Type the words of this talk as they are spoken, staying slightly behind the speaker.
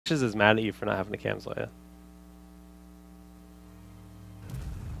Witches is mad at you for not having to cancel it.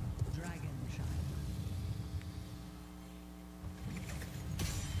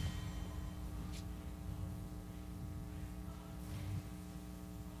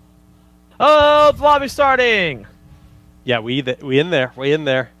 Oh, the lobby's starting. Yeah, we in there.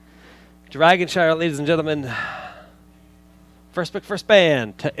 Dragonshire, ladies and gentlemen. First pick, first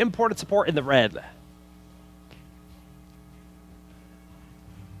ban to imported support in the red.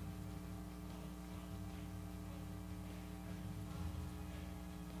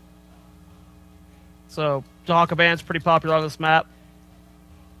 So Dahaka Band's pretty popular on this map.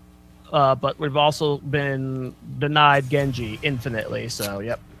 But we've also been denied Genji infinitely, so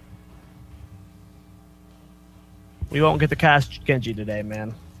yep. We won't get to cast Genji today,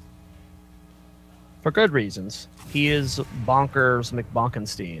 man. For good reasons. He is bonkers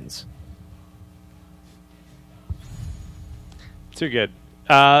McBonkensteins. Too good.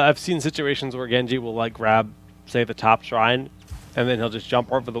 I've seen situations where Genji will like grab, say, the top shrine, and then he'll just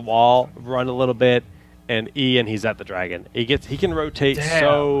jump over the wall, run a little bit, and E, and he's at the dragon. He can rotate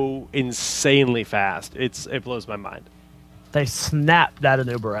so insanely fast. It blows my mind. They snapped that in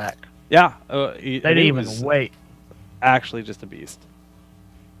Uberak. Yeah, they didn't even wait. Actually, just a beast.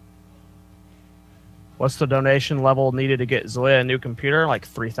 What's the donation level needed to get Zoya a new computer? Like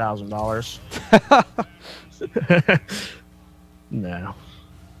 $3,000. No.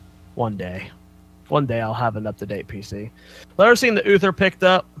 One day I'll have an up-to-date PC. I've seen the Uther picked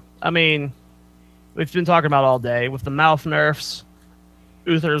up. I mean, we've been talking about all day with the mouth nerfs.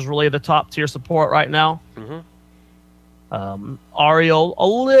 Uther is really the top tier support right now. Ariel a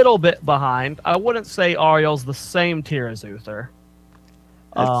little bit behind. I wouldn't say Ariel's the same tier as Uther.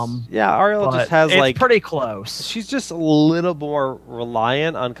 Yeah, Ariel just has it's pretty close. She's just a little more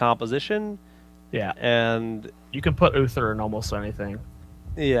reliant on composition. Yeah, and you can put Uther in almost anything.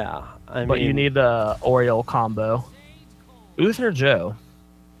 Yeah, but you need the Oriole combo. Uther Joe.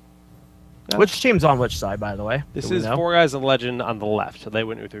 Yeah. Which team's on which side, by the way? This is 4 guys in Legend on the left, so they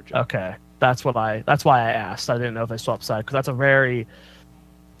went Uther Joe. Okay, that's why I asked. I didn't know if they swapped side because that's a very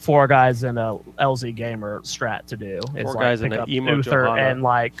 4 guys in a LZ gamer strat to do. It's 4 guys in an emo Uther Johanna. And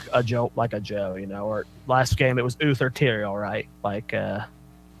like a Joe, you know. Or last game it was Uther Tyrael, right? Like yeah.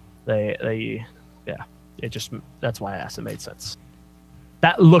 It just that's why I asked. It made sense.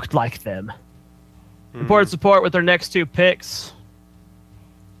 That looked like them. Important support with their next 2 picks.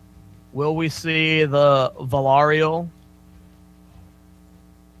 Will we see the Valarial?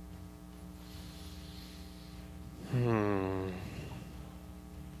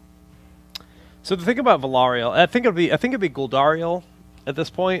 So the thing about Valarial, I think it'd be Guldariel at this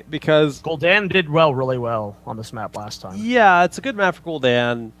point because Gul'dan did really well on this map last time. Yeah, it's a good map for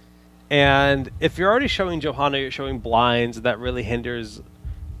Gul'dan, and if you're already showing Johanna, you're showing blinds that really hinders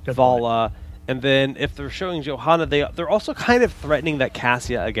Vala. And then if they're showing Johanna, they're also kind of threatening that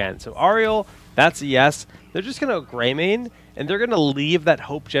Cassia again. So Ariel, that's a yes. They're just gonna Grey Main, and they're gonna leave that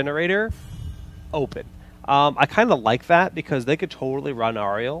Hope Generator open. I kind of like that because they could totally run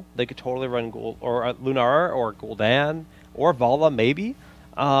Ariel. They could totally run Lunara or Gul'dan or Vala maybe.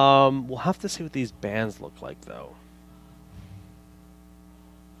 We'll have to see what these bans look like though.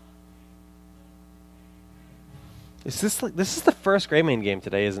 This is the first Grey Main game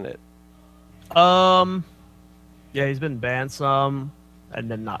today, isn't it? Yeah, he's been banned some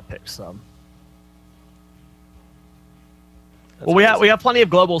and then not picked some. Well, we have plenty of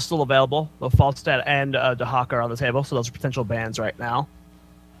globals still available. The Falstad and Dahaka are on the table, so those are potential bans right now.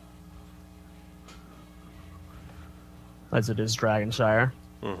 As it is Dragonshire.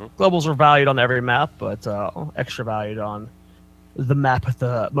 Globals are valued on every map, but extra valued on the map with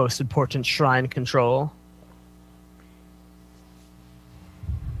the most important shrine control.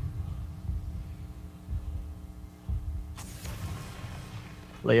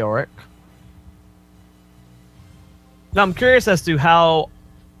 Leoric. Now, I'm curious as to how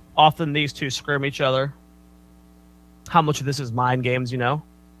often these two scrim each other. How much of this is mind games, you know?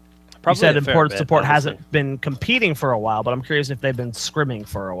 Probably you said important support hasn't been competing for a while, but I'm curious if they've been scrimming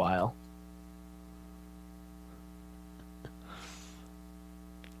for a while.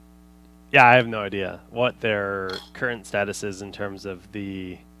 Yeah, I have no idea what their current status is in terms of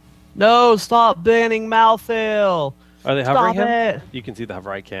the... No, stop banning Malthael! Are they hovering him? You can see the hover.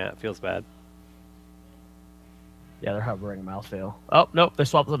 I can't. It feels bad. Yeah, they're hovering Malthael. Oh, nope. They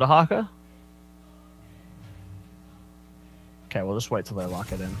swapped to the Dahaka. Okay, we'll just wait till they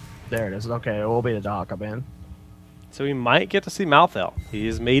lock it in. There it is. Okay, it will be the Dahaka ban. So we might get to see Malthael.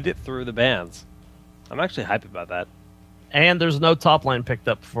 He's made it through the bans. I'm actually hyped about that. And there's no top lane picked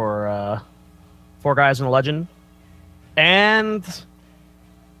up for 4 guys in a Legend. And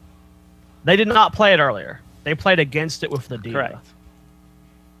They did not play it earlier. They played against it with the Diva. Correct.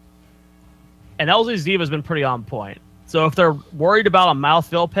 And LZ's Diva has been pretty on point. So if they're worried about a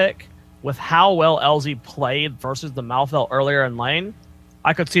Mouthville pick, with how well LZ played versus the Mouthville earlier in lane,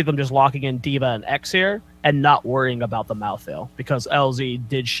 I could see them just locking in Diva and X here and not worrying about the Mouthville, because LZ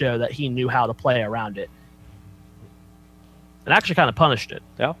did show that he knew how to play around it. And actually kind of punished it.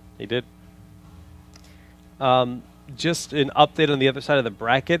 Yeah, he did. Just an update on the other side of the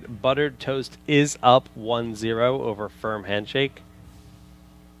bracket. Buttered Toast is up 1-0 over Firm Handshake.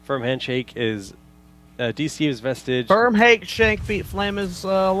 Firm Handshake is DC's Vestige. Firm Handshake beat Flame is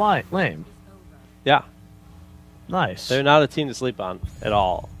lame. Yeah. Nice. They're not a team to sleep on at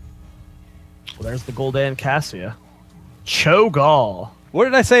all. Well, there's the Gul'dan Cassia. Cho'Gall. What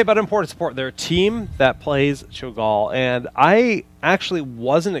did I say about imported support? They're a team that plays Cho'Gall, and I actually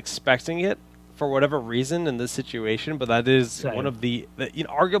wasn't expecting it for whatever reason in this situation, but that is one of the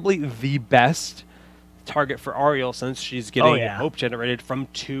arguably the best target for Ariel, since she's getting hope generated from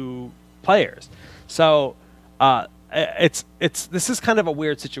 2 players. So this is kind of a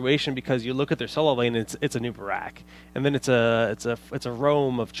weird situation, because you look at their solo lane, it's a new Barak, and then it's a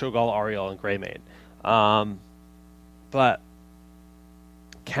roam of Cho'Gall, Ariel, and Greymane. But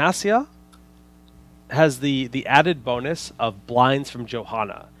Cassia has the added bonus of blinds from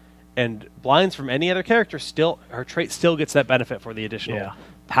Johanna, and blinds from any other character, her trait still gets that benefit for the additional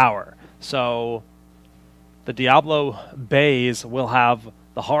power. So the Diablo Bays will have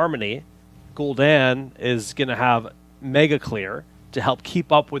the Harmony. Gul'dan is going to have Mega Clear to help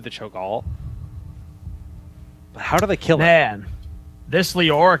keep up with the Cho'Gall. But how do they kill it? Man, this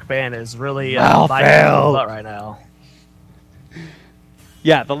Leoric ban is really well biting butt right now.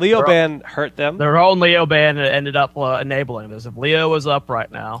 Yeah, the Leo ban hurt them. Their own Leo ban ended up enabling this. If Leo was up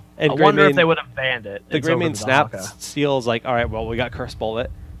right now, and I wonder if they would have banned it. The Greymane Snap steals like, all right, well, we got Curse Bullet.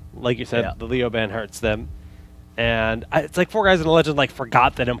 Like you said, the Leo ban hurts them. And it's like 4 guys in a legend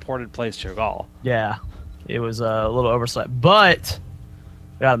forgot that imported plays Cho'Gall. Yeah, it was a little oversight. But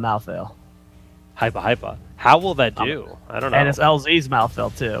we got a Mouthville. Hypa. How will that do? I don't know. And it's LZ's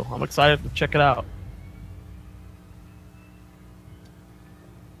Mouthville, too. I'm excited to check it out.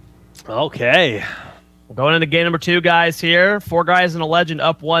 Okay. We're going into game number 2, guys, here. 4 guys in a legend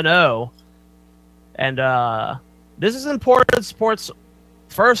up 1-0. And this is Imported Sports'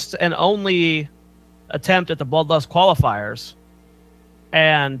 first and only attempt at the Bloodlust qualifiers.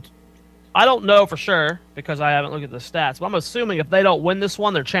 And I don't know for sure, because I haven't looked at the stats, but I'm assuming if they don't win this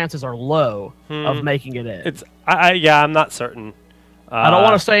one, their chances are low of making it in. I'm not certain. I don't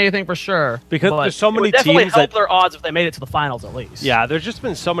want to say anything for sure, because there's so many teams teams help their odds if they made it to the finals at least. Yeah, there's just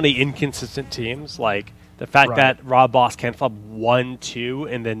been so many inconsistent teams, like the fact that Raw Boss can flub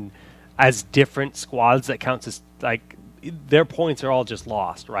 1-2, and then as different squads that counts as their points are all just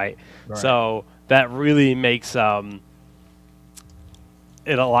lost, right? So that really makes it a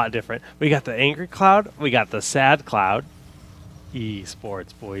lot different. We got the Angry Cloud, we got the Sad Cloud.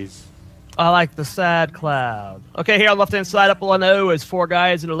 Esports, boys. I like the Sad Cloud. Okay, here on the left-hand side, up 1-0 is 4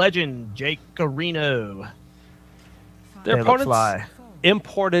 guys in a legend. Jake Carino. Their opponents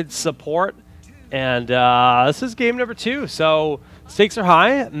imported support, and this is game number 2. So stakes are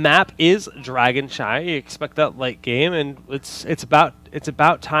high. Map is Dragon Shy. You expect that late game, and it's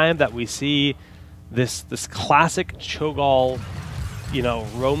about time that we see this classic Cho'Gall,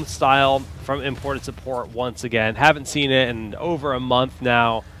 roam style from imported support once again. Haven't seen it in over a month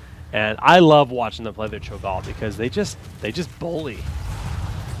now. And I love watching them play their Cho'Gall, because they just bully.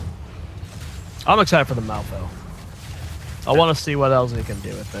 I'm excited for the Mouthville. I want to see what else they can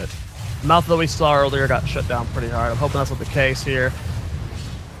do with it. The Mouthville we saw earlier got shut down pretty hard. I'm hoping that's not the case here.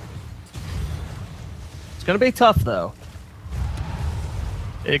 It's going to be tough, though.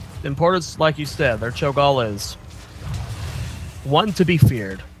 Imported, like you said, their Cho'Gall is one to be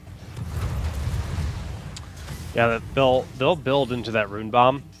feared. Yeah, they'll build into that Rune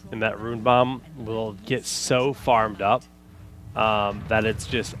Bomb, and that Rune Bomb will get so farmed up that it's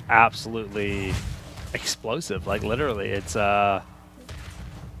just absolutely explosive. Like, literally, it's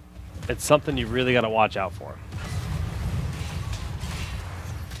something you really got to watch out for.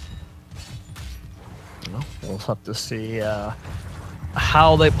 Well, we'll have to see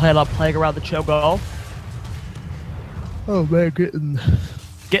how they plan on playing around the Cho'Gall. Oh man,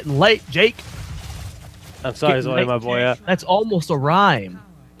 getting late, Jake. I'm sorry, Zoe, my boy. That's almost a rhyme.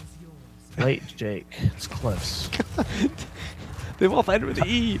 Late, Jake. It's close. They both ended with an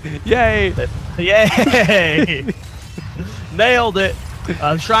E. Yay! Yay! Nailed it.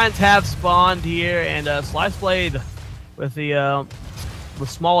 Shrines have spawned here, and Slice Blade with the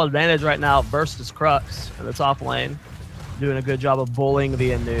small advantage right now versus Crux in the top lane, doing a good job of bullying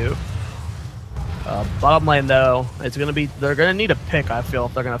the Anu. Bottom lane though, it's gonna be they're gonna need a pick. I feel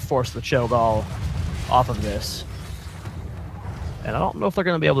if they're gonna force the Cho'Gall off of this, and I don't know if they're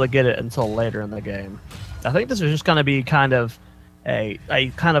gonna be able to get it until later in the game. I think this is just gonna be kind of a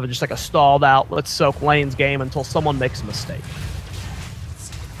kind of just like a stalled out, let's soak lanes game until someone makes a mistake.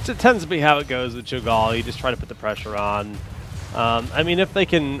 It tends to be how it goes with Cho'Gall. You just try to put the pressure on. I mean, if they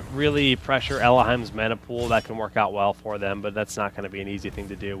can really pressure Ellaheim's mana pool, that can work out well for them, but that's not going to be an easy thing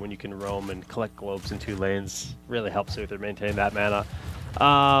to do when you can roam and collect globes in 2 lanes. Really helps Uther maintain that mana.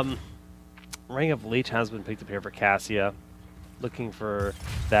 Ring of Leech has been picked up here for Cassia. Looking for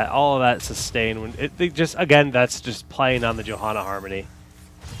that, all of that sustain. When they just, again, that's just playing on the Johanna Harmony.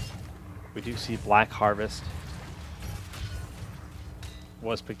 We do see Black Harvest.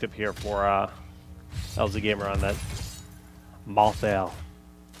 Was picked up here for LZ Gamer on that Malthael.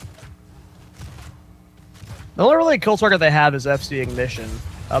 The only really kill target they have is FC Ignition.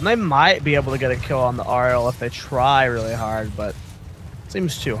 They might be able to get a kill on the Ariel if they try really hard, but it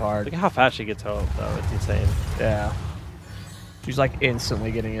seems too hard. Look at how fast she gets home, though. It's insane. Yeah. She's like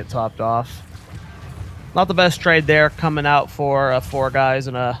instantly getting it topped off. Not the best trade there, coming out for 4 guys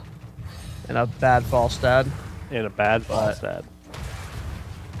in a bad Falstad. In a bad Falstad.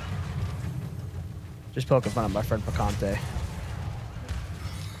 Just poking fun at my friend Picante.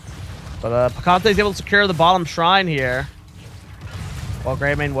 But Picante's able to secure the bottom shrine here, while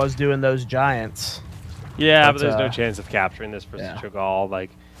Greymane was doing those giants. Yeah, but there's no chance of capturing this versus Cho'Gall. Like,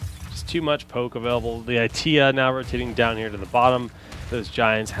 just too much poke available. The Itea now rotating down here to the bottom. Those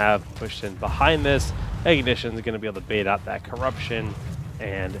giants have pushed in behind this. Ignition is going to be able to bait out that corruption,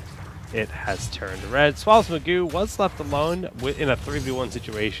 and it has turned red. Swallows Magoo was left alone in a 3v1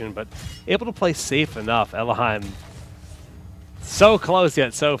 situation, but able to play safe enough. Ellaheim so close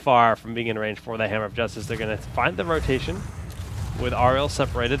yet so far from being in range for the Hammer of Justice. They're going to find the rotation with Ariel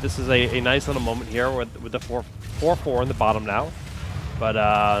separated. This is a nice little moment here with the 4-4 in the bottom now, but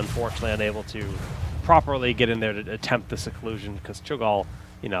unfortunately unable to properly get in there to attempt the seclusion, because Cho'Gall,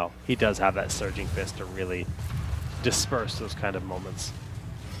 you know, he does have that Surging Fist to really disperse those kind of moments.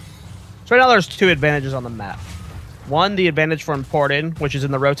 So right now there's 2 advantages on the map. One, the advantage for Important, which is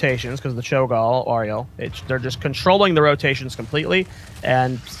in the rotations, because the Cho'Gall, Ariel, they're just controlling the rotations completely,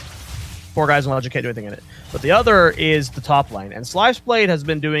 and 4 guys in Legend can't do anything in it. But the other is the top lane, and Sliceblade has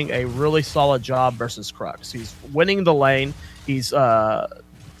been doing a really solid job versus Crux. He's winning the lane, he's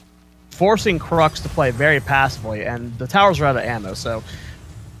forcing Crux to play very passively, and the towers are out of ammo, so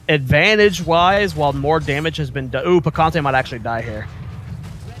advantage-wise, while more damage has been done... Ooh, Picante might actually die here.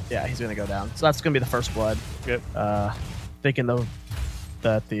 Yeah, he's going to go down. So that's going to be the first blood. Good. Thinking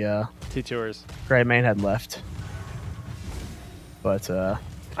that the T-Tours Greymane had left. But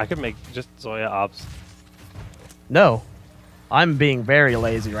I could make just Zoya ops. No. I'm being very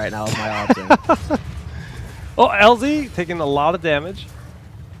lazy right now with my opting. Oh, LZ taking a lot of damage.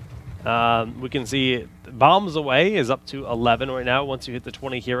 We can see bombs away is up to 11 right now. Once you hit the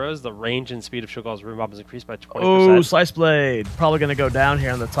 20 heroes, the range and speed of Cho'Gall's rune bomb is increased by 20%. Oh, Slice Blade. Probably going to go down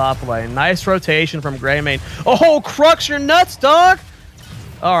here on the top lane. Nice rotation from Greymane. Oh, Crux, you're nuts, dog!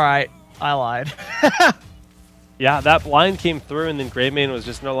 All right, I lied. Yeah, that blind came through, and then Greymane was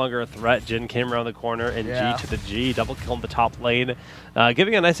just no longer a threat. Jhin came around the corner, and G to the G, double kill in the top lane.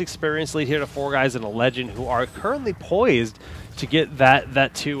 Giving a nice experience lead here to 4 guys and a Legend who are currently poised to get that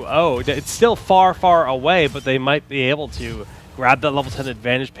 2-0. It's still far, far away, but they might be able to grab that level 10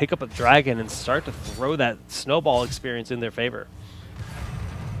 advantage, pick up a dragon, and start to throw that snowball experience in their favor.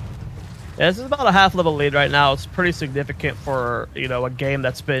 Yeah, this is about a half-level lead right now. It's pretty significant for, you know, a game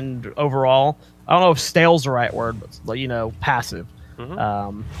that's been overall, I don't know if stale's the right word, but, you know, passive.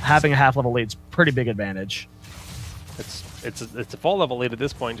 Having a half-level lead is pretty big advantage. It's a full level lead at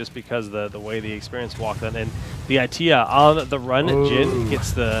this point, just because the way the experience walked in, and the Itea on the run. Jhin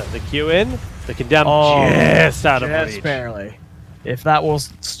gets the Q in, the condemn just out of reach. Just barely. If that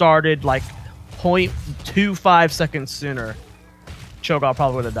was started like 0.25 seconds sooner, Cho'Gall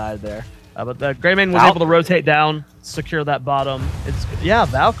probably would have died there. But the Greymane was able to rotate down, secure that bottom. Yeah,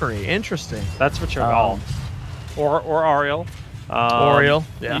 Valkyrie, interesting. That's for Cho'Gall, or Ariel. Oriel,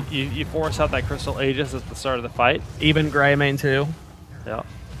 yeah. You force out that Crystal Aegis at the start of the fight. Even Greymane too. Yeah.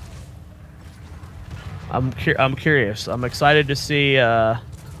 I'm curious. I'm excited to see how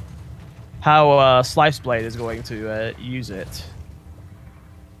Slice Blade is going to use it.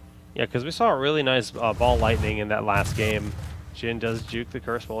 Yeah, because we saw a really nice ball lightning in that last game. Jhin does juke the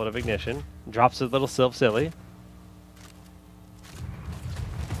Curse Bullet of Ignition, drops his little Silph Silly.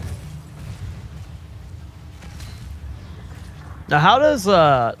 Now, how does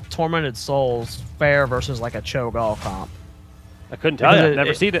Tormented Souls fare versus like a Cho'Gall comp? I couldn't tell you. I've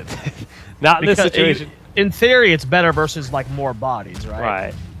never seen it. Not in this situation. In theory, it's better versus like more bodies, right?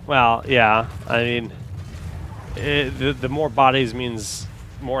 Right. Well, yeah. I mean, the more bodies means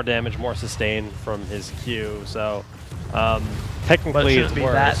more damage, more sustain from his Q. So technically, it's be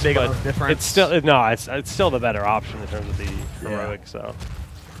worse. That big but of a difference. it's still it's still the better option in terms of the heroic. So.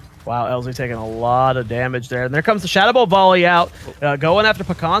 Wow, LZ taking a lot of damage there. And there comes the Shadow Ball volley out. Going after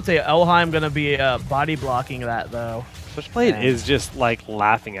Picante. Elheim going to be body blocking that, though. Switchblade is just, like,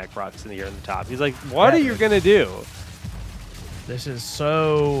 laughing at Crux in here in the top. He's like, what are you going to do? This is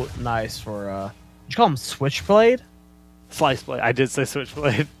so nice for... did you call him Switchblade? Slice Blade. I did say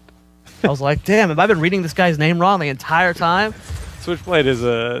Switchblade. I was like, damn, have I been reading this guy's name wrong the entire time? Switchblade is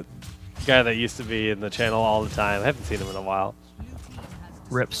a guy that used to be in the channel all the time. I haven't seen him in a while.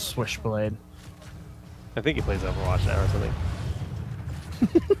 Rip Switchblade. I think he plays Overwatch now or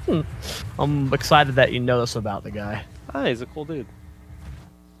something. I'm excited that you know this about the guy. Ah, he's a cool dude.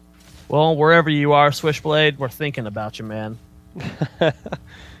 Well, wherever you are, Switchblade, we're thinking about you, man.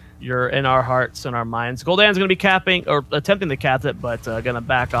 You're in our hearts and our minds. Gul'dan's going to be capping, or attempting to cap it, but going to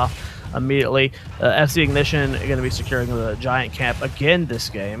back off immediately. FC Ignition going to be securing the Giant Camp again this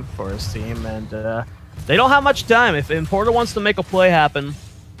game for his team, and they don't have much time. If Importer wants to make a play happen,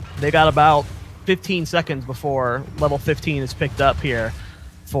 they got about 15 seconds before level 15 is picked up here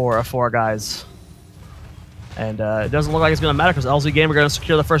for 4 guys. And it doesn't look like it's going to matter because LZ Game are going to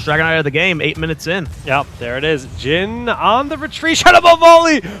secure the first Dragon Eye of the game 8 minutes in. Yep, there it is. Jin on the retreat. Shadow Ball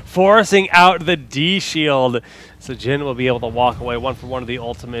volley! Forcing out the D shield. So Jin will be able to walk away 1 for 1 of the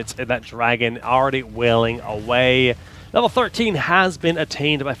ultimates. And that Dragon already wailing away. Level 13 has been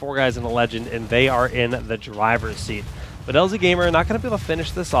attained by 4 guys in the Legend, and they are in the driver's seat. But LZ Gamer not going to be able to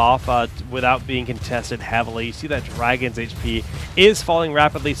finish this off without being contested heavily. You see that Dragon's HP is falling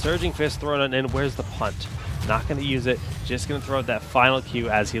rapidly. Surging Fist thrown in. Where's the punt? Not going to use it. Just going to throw out that final Q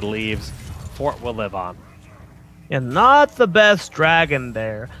as he leaves. Fort will live on. And not the best Dragon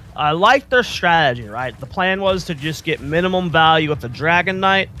there. I like their strategy, right? The plan was to just get minimum value with the Dragon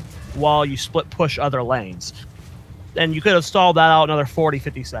Knight while you split push other lanes. And you could have stalled that out another 40,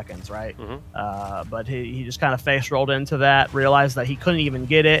 50 seconds, right? Mm-hmm. But he just kind of face rolled into that, realized that he couldn't even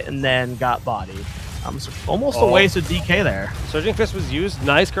get it, and then got bodied. So almost a waste of DK there. Surging Fist was used.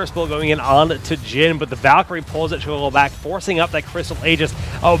 Nice Curse Blow going in on to Jin, but the Valkyrie pulls it to go back, forcing up that Crystal Aegis.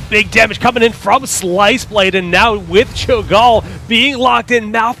 Oh, big damage coming in from Slice Blade, and now with Cho'Gall being locked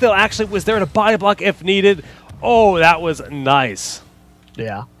in, Malthael actually was there to body block if needed. Oh, that was nice.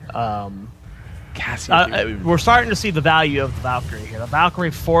 Yeah. Cassie, we're starting to see the value of the Valkyrie here. The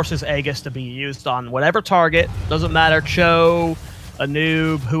Valkyrie forces Aegis to be used on whatever target. Doesn't matter, Cho, a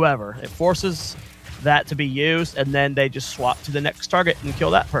noob, whoever. It forces that to be used, and then they just swap to the next target and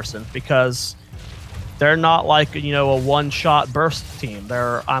kill that person because they're not like, you know, a one-shot burst team.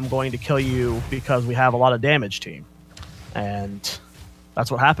 They're, I'm going to kill you because we have a lot of damage team. And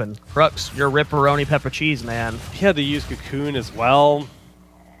that's what happened. Crux, you're ripperoni pepper cheese, man. he had to use Cocoon as well.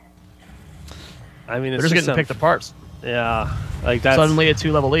 I mean, it's they're just getting picked apart. Yeah, like that's suddenly a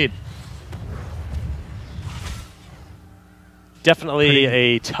 2-level lead. Definitely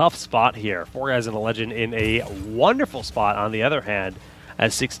a tough spot here. 4 guys in the Legend in a wonderful spot. On the other hand,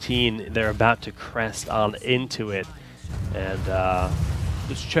 at 16, they're about to crest on into it. And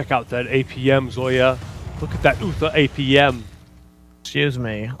let's check out that APM, Zoya. Look at that Uther APM. Excuse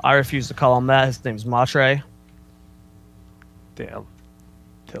me. I refuse to call him that. His name's Matre. Damn.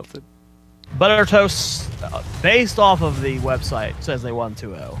 Tilted. Butter Toast, based off of the website, says they won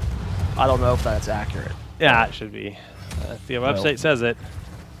 2-0. I don't know if that's accurate. Yeah, it should be. If the website says it,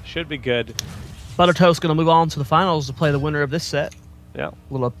 should be good. Butter Toast going to move on to the finals to play the winner of this set. Yeah.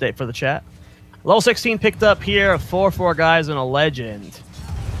 Little update for the chat. Level 16 picked up here, 4 guys and a Legend.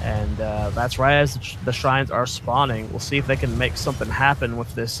 And that's right as the Shrines are spawning. We'll see if they can make something happen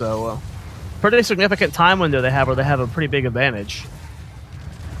with this. So, pretty significant time window they have where they have a pretty big advantage.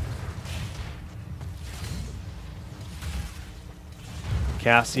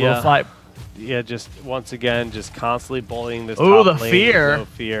 Cassia. Yeah, just once again, just constantly bullying this. Oh, top the lane fear! No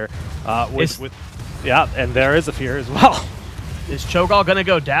fear. Yeah, and there is a fear as well. Is Cho'Gall gonna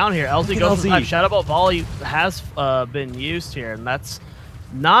go down here? LZ goes LZ. Shadow Ball volley has been used here, and that's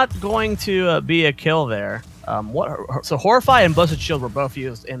not going to be a kill there. So Horrify and Blessed Shield were both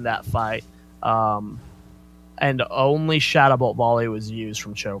used in that fight, and only Shadow Bolt volley was used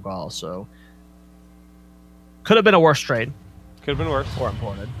from Cho'Gall. So could have been a worse trade. Could have been worse. Or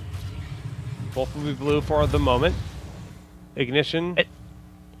imported. Both will be blue for the moment. Ignition.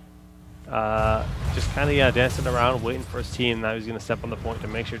 Just kind of dancing around, waiting for his team. Now he's going to step on the point to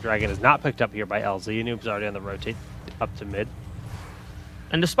make sure Dragon is not picked up here by LZ. Noob's already on the rotate up to mid.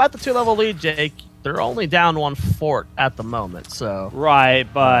 And despite the 2-level lead, Jake, they're only down 1 fort at the moment. So right,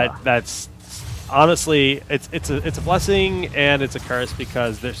 but that's honestly it's a blessing and it's a curse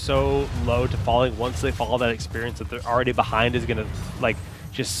because they're so low to falling. Once they follow that experience that they're already behind is gonna like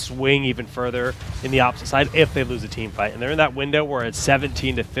just swing even further in the opposite side if they lose a team fight. And they're in that window where it's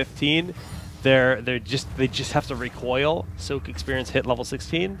 17 to 15. They just have to recoil. Soak experience hit level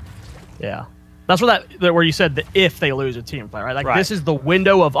 16. Yeah. That's where you said that if they lose a team fight, right? Like this is the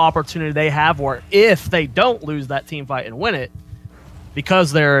window of opportunity they have where if they don't lose that team fight and win it,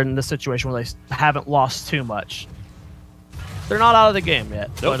 because they're in the situation where they haven't lost too much, they're not out of the game yet.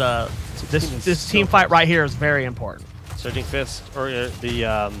 Nope. But this team fight right here is very important. Surging Fist, or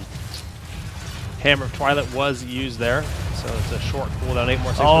the Hammer of Twilight was used there, so it's a short cooldown, 8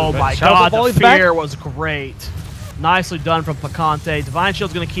 more seconds. Oh my god, the fear was great. Nicely done from Picante. Divine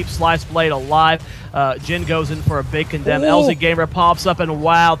Shield's going to keep Slice Blade alive. Jin goes in for a big condemn. LZ Gamer pops up, and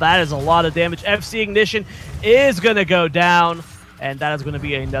wow, that is a lot of damage. FC Ignition is going to go down, and that is going to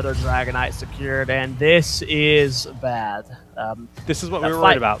be another Dragonite secured, and this is bad. This is what we were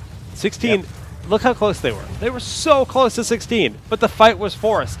worried about. 16, yep. Look how close they were. They were so close to 16, but the fight was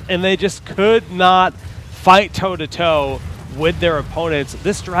forced, and they just could not fight toe-to-toe with their opponents.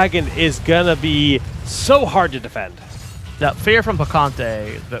 This dragon is gonna be so hard to defend. That fear from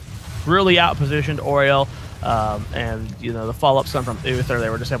Picante that really outpositioned Oriel, and you know the follow-up stun from Uther. They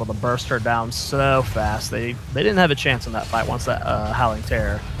were just able to burst her down so fast. They didn't have a chance in that fight once that Howling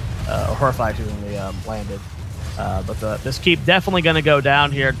Terror or Horrify landed. But this keep definitely going to go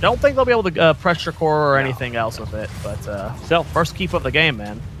down here. Don't think they'll be able to pressure core or anything else with it. But still, first keep of the game,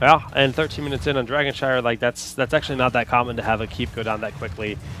 man. Yeah, and 13 minutes in on Dragonshire, like that's actually not that common to have a keep go down that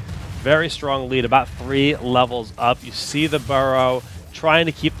quickly. Very strong lead, about 3 levels up. You see the Burrow trying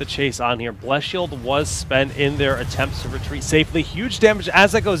to keep the chase on here. Bless Shield was spent in their attempts to retreat safely. Huge damage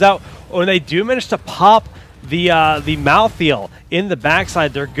as that goes out. When they do manage to pop the Malthael in the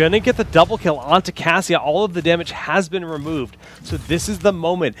backside, they're going to get the double kill onto Cassia. All of the damage has been removed. So this is the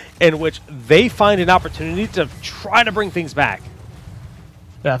moment in which they find an opportunity to try to bring things back.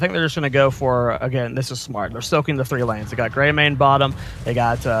 Yeah, I think they're just going to go for, again, this is smart. They're soaking the 3 lanes. They got Greymane bottom, they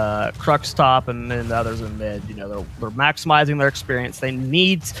got Crux top, and then the others in mid. You know, they're maximizing their experience. They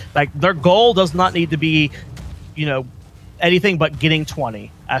need, like, their goal does not need to be, you know, anything but getting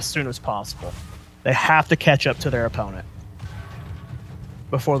 20 as soon as possible. They have to catch up to their opponent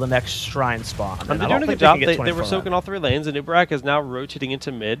before the next shrine spawn. And they're doing a good job. They were soaking all 3 lanes, and Ubrak is now rotating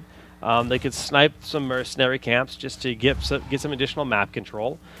into mid. They could snipe some mercenary camps just to get some additional map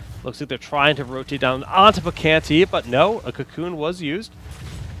control. Looks like they're trying to rotate down onto Picante, but no, a cocoon was used.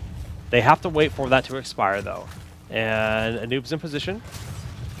 They have to wait for that to expire, though. And Anoob's in position.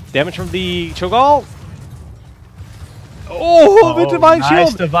 Damage from the Cho'Gall. Oh, the Divine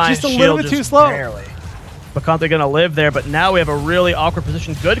Shield! Just a little bit too slow. Picante gonna live there, but now we have a really awkward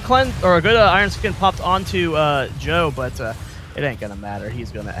position. Good cleanse, or a good Iron Skin popped onto Joe, but it ain't gonna matter. He's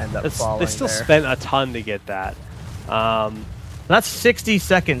gonna end up falling. They still spent a ton to get that. That's 60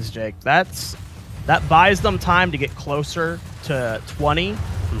 seconds, Jake. That buys them time to get closer to 20,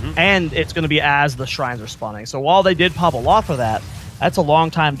 and it's gonna be as the shrines are spawning. So while they did pop a lot for that, that's a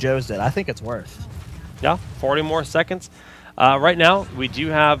long time Joe's did. I think it's worth. Yeah, 40 more seconds. Right now, we do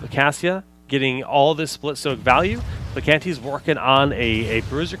have Cassia getting all this split soak value. Picante's working on a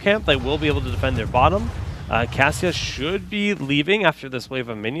bruiser camp. They will be able to defend their bottom. Cassia should be leaving after this wave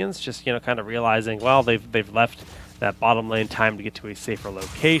of minions, just, you know, kind of realizing, well, they've left that bottom lane, time to get to a safer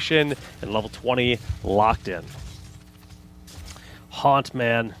location, and level 20 locked in. Haunt,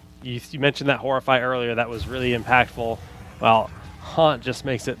 man. You mentioned that Horrify earlier. That was really impactful. Well, Haunt just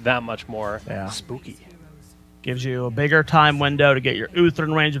makes it that much more spooky. Gives you a bigger time window to get your Uther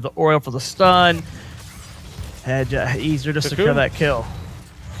in range of the Oriole for the stun. And easier to secure that kill.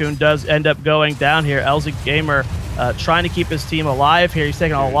 Cocoon does end up going down here. LZ Gamer trying to keep his team alive here. He's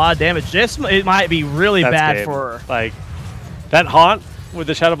taking a lot of damage. It might be really bad for... Like, that Haunt with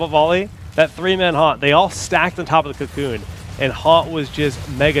the Shadow Bolt volley, that 3-man Haunt, they all stacked on top of the Cocoon. And Haunt was just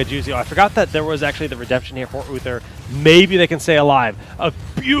mega juicy. Oh, I forgot that there was actually the redemption here for Uther. Maybe they can stay alive. A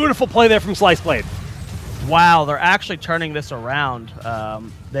beautiful play there from Slice Blade. Wow, they're actually turning this around.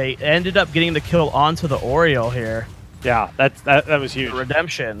 They ended up getting the kill onto the Oriole here. Yeah, that was huge. The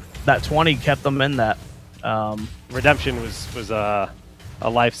redemption. That 20 kept them in that. Redemption was a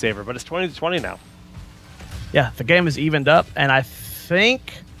lifesaver, but it's 20-20 now. Yeah, the game is evened up, and I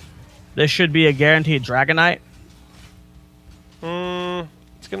think this should be a guaranteed Dragonite.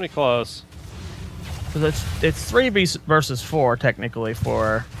 It's gonna be close. Because it's 3 versus 4 technically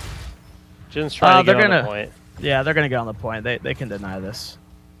for. Jin's trying to get on the point. Yeah, they're gonna get on the point. They can deny this.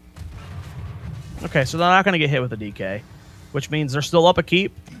 Okay, so they're not going to get hit with a DK, which means they're still up a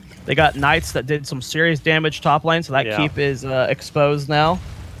keep. They got knights that did some serious damage top lane, so that keep is exposed now.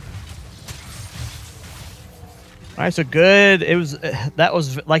 All right, so good. It was that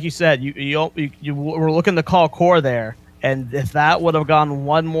was like you said. You were looking to call core there, and if that would have gone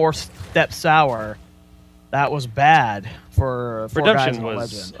one more step sour, that was bad for Redemption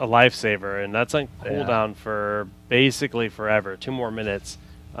was a lifesaver, and that's on cooldown for basically forever. 2 more minutes.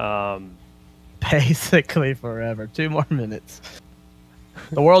 Basically forever. 2 more minutes.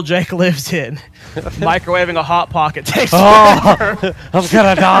 The world Jake lives in. Microwaving a Hot Pocket takes forever. I'm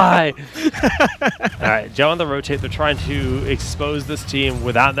gonna die. All right, Joe on the rotate. They're trying to expose this team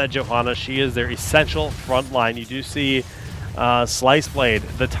without that Johanna. She is their essential front line. You do see Slice Blade,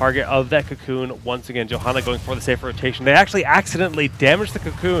 the target of that cocoon. Once again, Johanna going for the safe rotation. They actually accidentally damaged the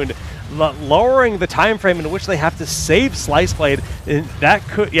cocoon, lowering the time frame in which they have to save Slice Blade. And that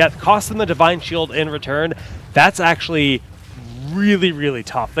could, cost them the Divine Shield in return. That's actually really, really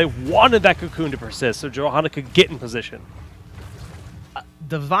tough. They wanted that cocoon to persist so Johanna could get in position.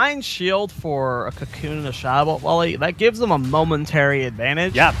 Divine Shield for a cocoon and a Shadow Volley, that gives them a momentary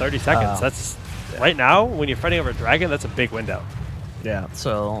advantage. Yeah, 30 seconds. That's right now, when you're fighting over a dragon, that's a big window. Yeah,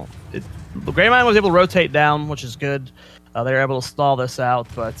 so Greymine was able to rotate down, which is good. They were able to stall this out,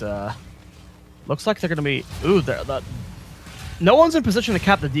 but looks like they're going to be... Ooh, no one's in position to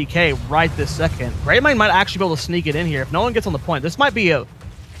cap the DK right this second. Greymine might actually be able to sneak it in here if no one gets on the point. This might be a...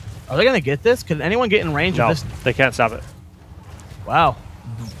 Are they going to get this? Can anyone get in range of this? No, they can't stop it. Wow.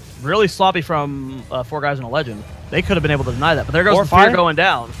 Really sloppy from 4 Guys in a Legend. They could have been able to deny that, but there goes the fear going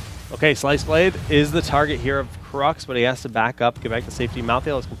down. Okay, Slice Blade is the target here of Crux, but he has to back up, get back to safety.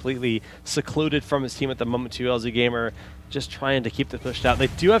 Malthael is completely secluded from his team at the moment, too. LZ Gamer just trying to keep the push down. They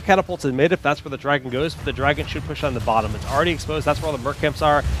do have catapults in mid if that's where the dragon goes, but the dragon should push on the bottom. It's already exposed. That's where all the merc camps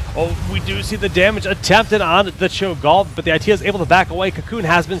are. Oh, we do see the damage attempted on the Cho'Gall, but the IT is able to back away. Cocoon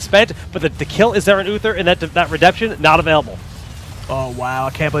has been spent, but the kill is there in Uther, and that redemption not available. Oh, wow.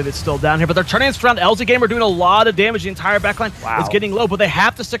 I can't believe it's still down here. But they're turning this around. LZ Gamer doing a lot of damage. The entire backline is getting low, but they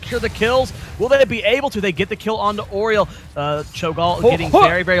have to secure the kills. Will they be able to? They get the kill onto Oriel. Cho'Gall getting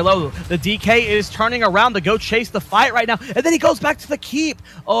very, very low. The DK is turning around to go chase the fight right now. And then he goes back to the keep.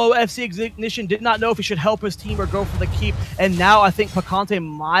 Oh, FC Ignition did not know if he should help his team or go for the keep. And now I think Picante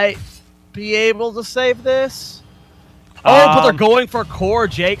might be able to save this. Oh, but they're going for core,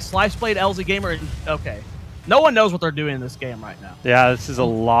 Jake. Slice Blade, LZ Gamer. Okay. No one knows what they're doing in this game right now. Yeah, this is a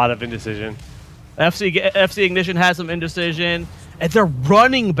lot of indecision. FC Ignition has some indecision, and they're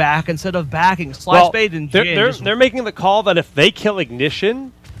running back instead of backing. Slice Blade and Jin. They're making the call that if they kill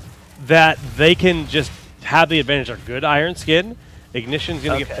Ignition, that they can just have the advantage of good Iron Skin. Ignition's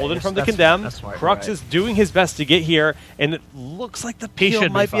going to get pulled in from the Condemn. Crux is doing his best to get here, and it looks like the peel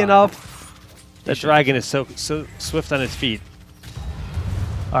might be enough. The dragon is so swift on his feet.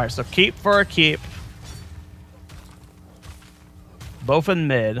 All right, so keep for a keep. Both in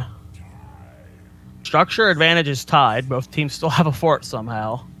mid. Structure advantage is tied. Both teams still have a fort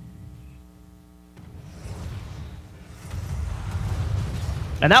somehow.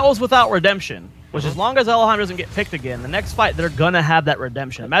 And that was without redemption. Which, as long as Elheim doesn't get picked again, the next fight, they're going to have that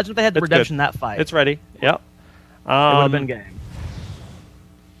redemption. Imagine if they had the redemption in that fight. It's ready. Yep. It would have been game.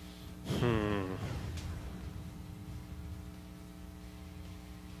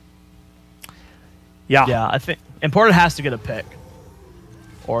 Yeah, I think Imported has to get a pick.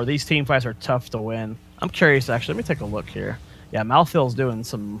 Or these team fights are tough to win. I'm curious, actually. Let me take a look here. Yeah, Malthael's doing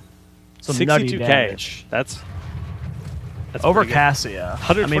some nutty damage. That's over Cassia.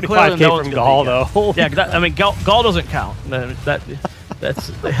 125K from Gall, though. Yeah, I mean, Gall doesn't count.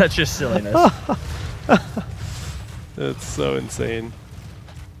 That's just silliness. That's so insane.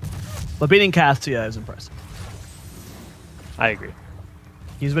 But beating Cassia is impressive. I agree.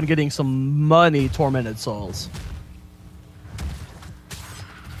 He's been getting some money tormented souls.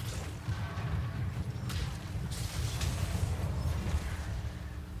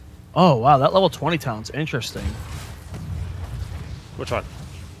 Oh, wow, that level 20 talent's interesting. Which one?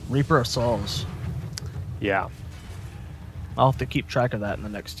 Reaper of Souls. Yeah. I'll have to keep track of that in the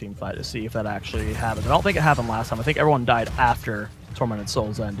next team fight to see if that actually happened. I don't think it happened last time. I think everyone died after Tormented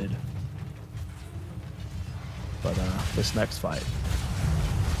Souls ended. But this next fight,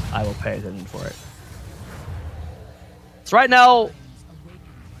 I will pay attention for it. So right now,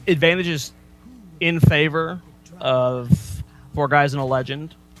 advantage is in favor of 4 Guys in a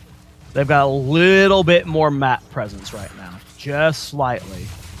Legend. They've got a little bit more map presence right now, just slightly.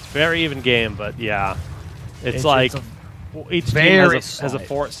 It's very even game, but yeah, it's like each team has a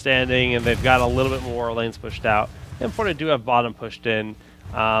fort standing, and they've got a little bit more lanes pushed out. And Imported do have bottom pushed in.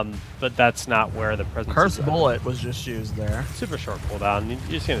 But that's not where the presence Curse is. Bullet was just used there. Super short cooldown. You're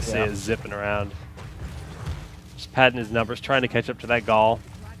just going to see it zipping around. Just padding his numbers, trying to catch up to that Gaul.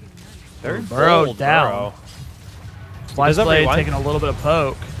 Very bold, down. Slice Blade taking a little bit of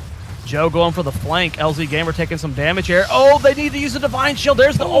poke. Joe going for the flank. LZ Gamer taking some damage here. Oh, they need to use the Divine Shield.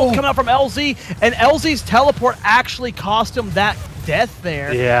 There's the ult coming out from LZ. And LZ's teleport actually cost him that death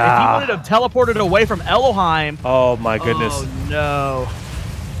there. Yeah. If he wanted to teleport it away from Elohim. Oh, my goodness. Oh, no.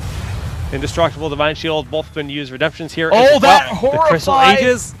 Indestructible, Divine Shield, both been used redemptions here. Oh, that horrified. The Crystal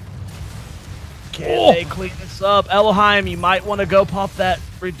Aegis. Can they clean this up? Elohim, you might want to go pop that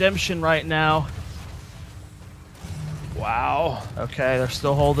redemption right now. Wow. Okay, they're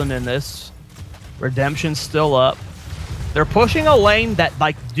still holding in this. Redemption's still up. They're pushing a lane that,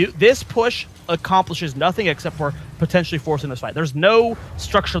 like, this push accomplishes nothing except for potentially forcing this fight. There's no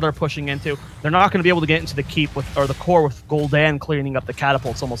structure they're pushing into. They're not going to be able to get into the keep with, or the core with Gul'dan cleaning up the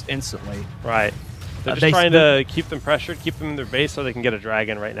catapults almost instantly. Right. They're just trying to keep them pressured, keep them in their base so they can get a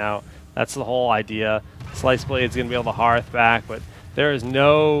dragon right now. That's the whole idea. Slice Blade's going to be able to hearth back, but there is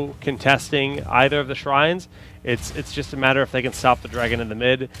no contesting either of the shrines. It's just a matter if they can stop the dragon in the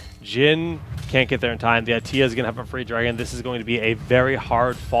mid. Jhin can't get there in time. The Atia is going to have a free dragon. This is going to be a very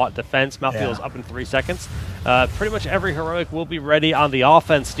hard-fought defense. Malthael's up in 3 seconds. Pretty much every heroic will be ready on the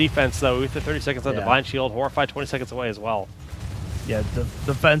offense. Defense, though, with the 30 seconds on Divine Shield. Horrified 20 seconds away as well. Yeah, the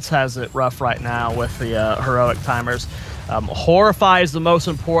defense has it rough right now with the heroic timers. Horrify is the most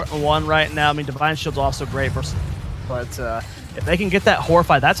important one right now. I mean, Divine Shield's also great, but if they can get that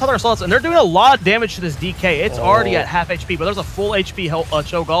Horrify, that's how they're assaults. And they're doing a lot of damage to this DK. It's already at half HP, but there's a full HP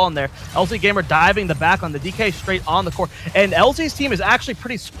Cho'Gall in there. LZ Gamer diving the back on the DK straight on the core. And LZ's team is actually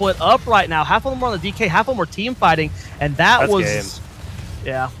pretty split up right now. Half of them are on the DK, half of them were team fighting, and that was...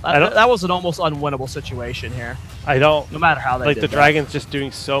 Yeah, that was an almost unwinnable situation here. No matter how they did the Dragon's just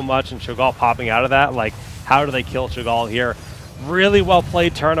doing so much and Cho'Gall popping out of that. Like, how do they kill Cho'Gall here? Really well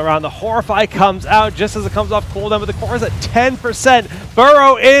played turnaround. The Horrify comes out just as it comes off cooldown, but the core is at 10%.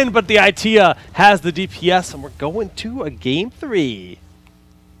 Burrow in, but the Itea has the DPS, and we're going to a game 3.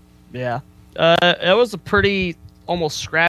 Yeah. It was a pretty almost scrappy